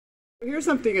Here's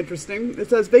something interesting. It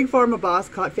says Big Pharma boss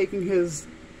caught faking his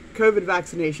COVID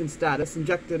vaccination status,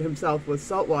 injected himself with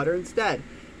salt water instead,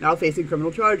 now facing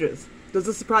criminal charges. Does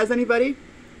this surprise anybody?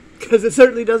 Because it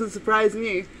certainly doesn't surprise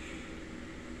me.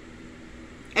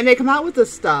 And they come out with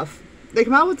this stuff. They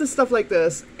come out with this stuff like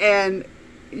this, and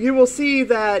you will see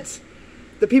that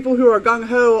the people who are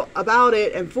gung-ho about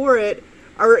it and for it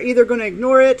are either going to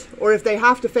ignore it, or if they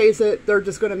have to face it, they're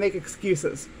just going to make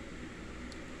excuses.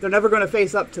 They're never going to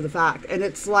face up to the fact. And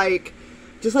it's like,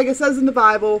 just like it says in the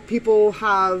Bible, people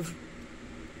have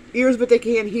ears but they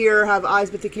can't hear, have eyes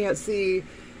but they can't see,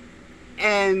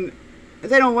 and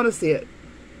they don't want to see it.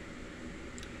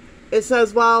 It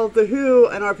says, while the WHO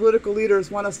and our political leaders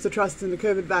want us to trust in the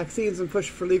COVID vaccines and push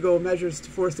for legal measures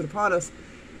to force it upon us,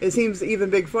 it seems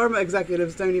even Big Pharma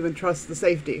executives don't even trust the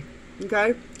safety.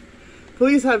 Okay?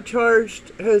 Police have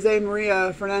charged Jose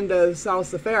Maria Fernandez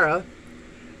Salsafera,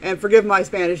 and forgive my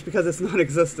Spanish because it's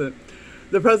non-existent,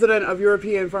 the president of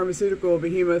European pharmaceutical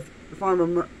behemoth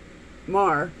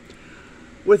PharmaMar,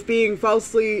 with being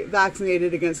falsely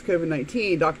vaccinated against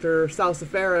COVID-19. Dr.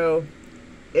 Salsafero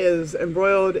is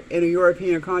embroiled in a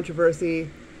European controversy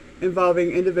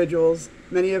involving individuals,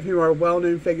 many of whom are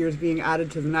well-known figures, being added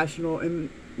to the National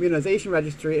Immunization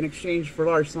Registry in exchange for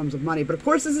large sums of money. But of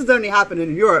course this is only happening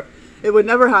in Europe. It would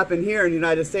never happen here in the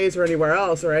United States or anywhere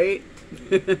else, right?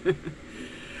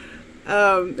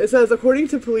 It says, according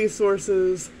to police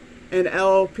sources in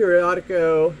El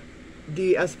Periodico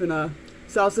de Espina,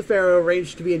 Salsafero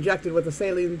arranged to be injected with a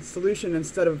saline solution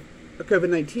instead of a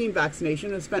COVID-19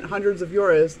 vaccination and spent hundreds of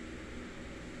euros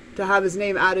to have his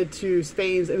name added to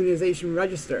Spain's immunization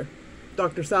register.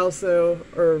 Dr.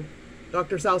 Salsafero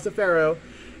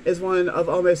is one of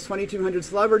almost 2,200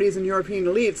 celebrities and European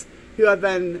elites who have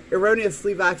been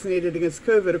erroneously vaccinated against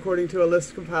COVID, according to a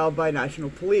list compiled by national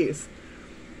police.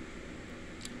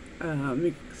 Let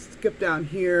me skip down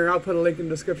here. I'll put a link in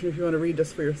the description if you want to read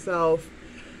this for yourself.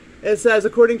 It says,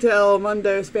 according to El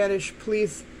Mundo, Spanish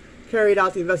police carried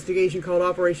out the investigation called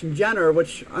Operation Jenner,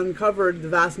 which uncovered the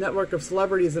vast network of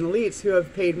celebrities and elites who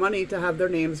have paid money to have their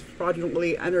names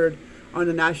fraudulently entered on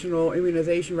the National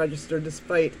Immunization Register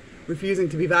despite refusing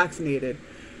to be vaccinated.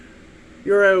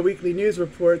 Euro Weekly News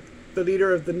report, the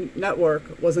leader of the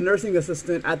network was a nursing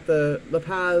assistant at the La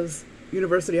Paz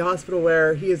University Hospital,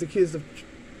 where he is accused of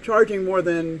charging more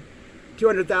than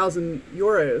 200,000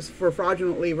 euros for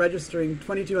fraudulently registering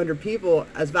 2,200 people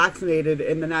as vaccinated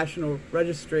in the National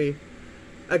Registry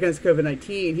against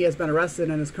COVID-19. He has been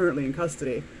arrested and is currently in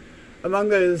custody. Among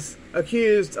those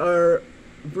accused are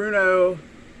Bruno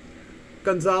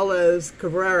Gonzalez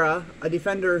Cabrera, a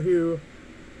defender who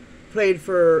played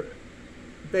for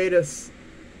Betis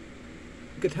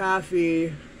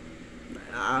Getafe.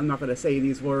 I'm not going to say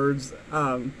these words.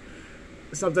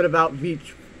 Something about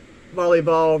beach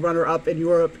volleyball, runner-up in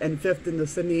Europe and 5th in the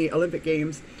Sydney Olympic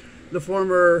Games. The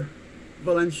former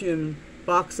Valencian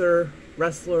boxer,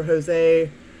 wrestler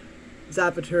Jose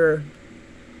Zapater,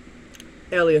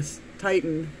 alias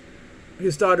Titan,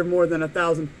 who started more than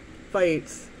 1,000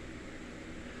 fights.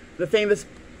 The famous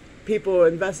people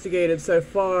investigated so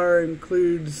far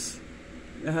includes,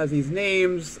 it has these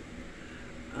names,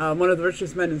 one of the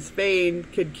richest men in Spain,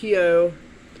 Kid Keo,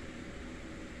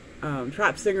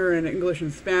 trap singer in English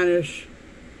and Spanish,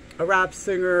 a rap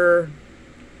singer,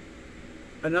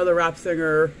 another rap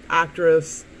singer,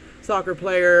 actress, soccer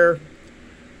player,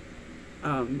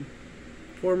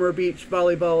 former beach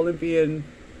volleyball Olympian,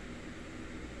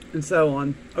 and so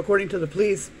on. According to the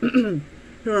police, who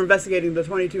are investigating the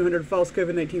 2,200 false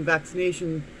COVID-19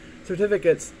 vaccination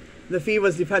certificates, the fee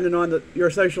was dependent on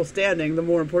your social standing. The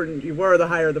more important you were, the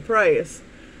higher the price.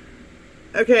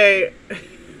 Okay.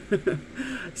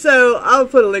 So I'll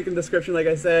put a link in the description, like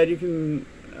I said. You can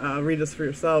read this for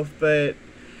yourself, but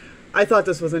I thought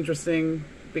this was interesting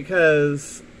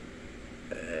because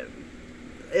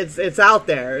it's out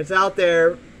there. It's out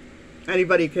there.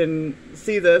 Anybody can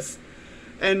see this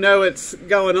and know it's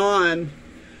going on,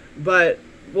 but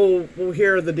we'll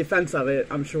hear the defense of it,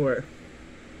 I'm sure.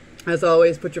 As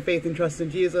always, put your faith and trust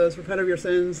in Jesus, repent of your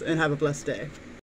sins, and have a blessed day.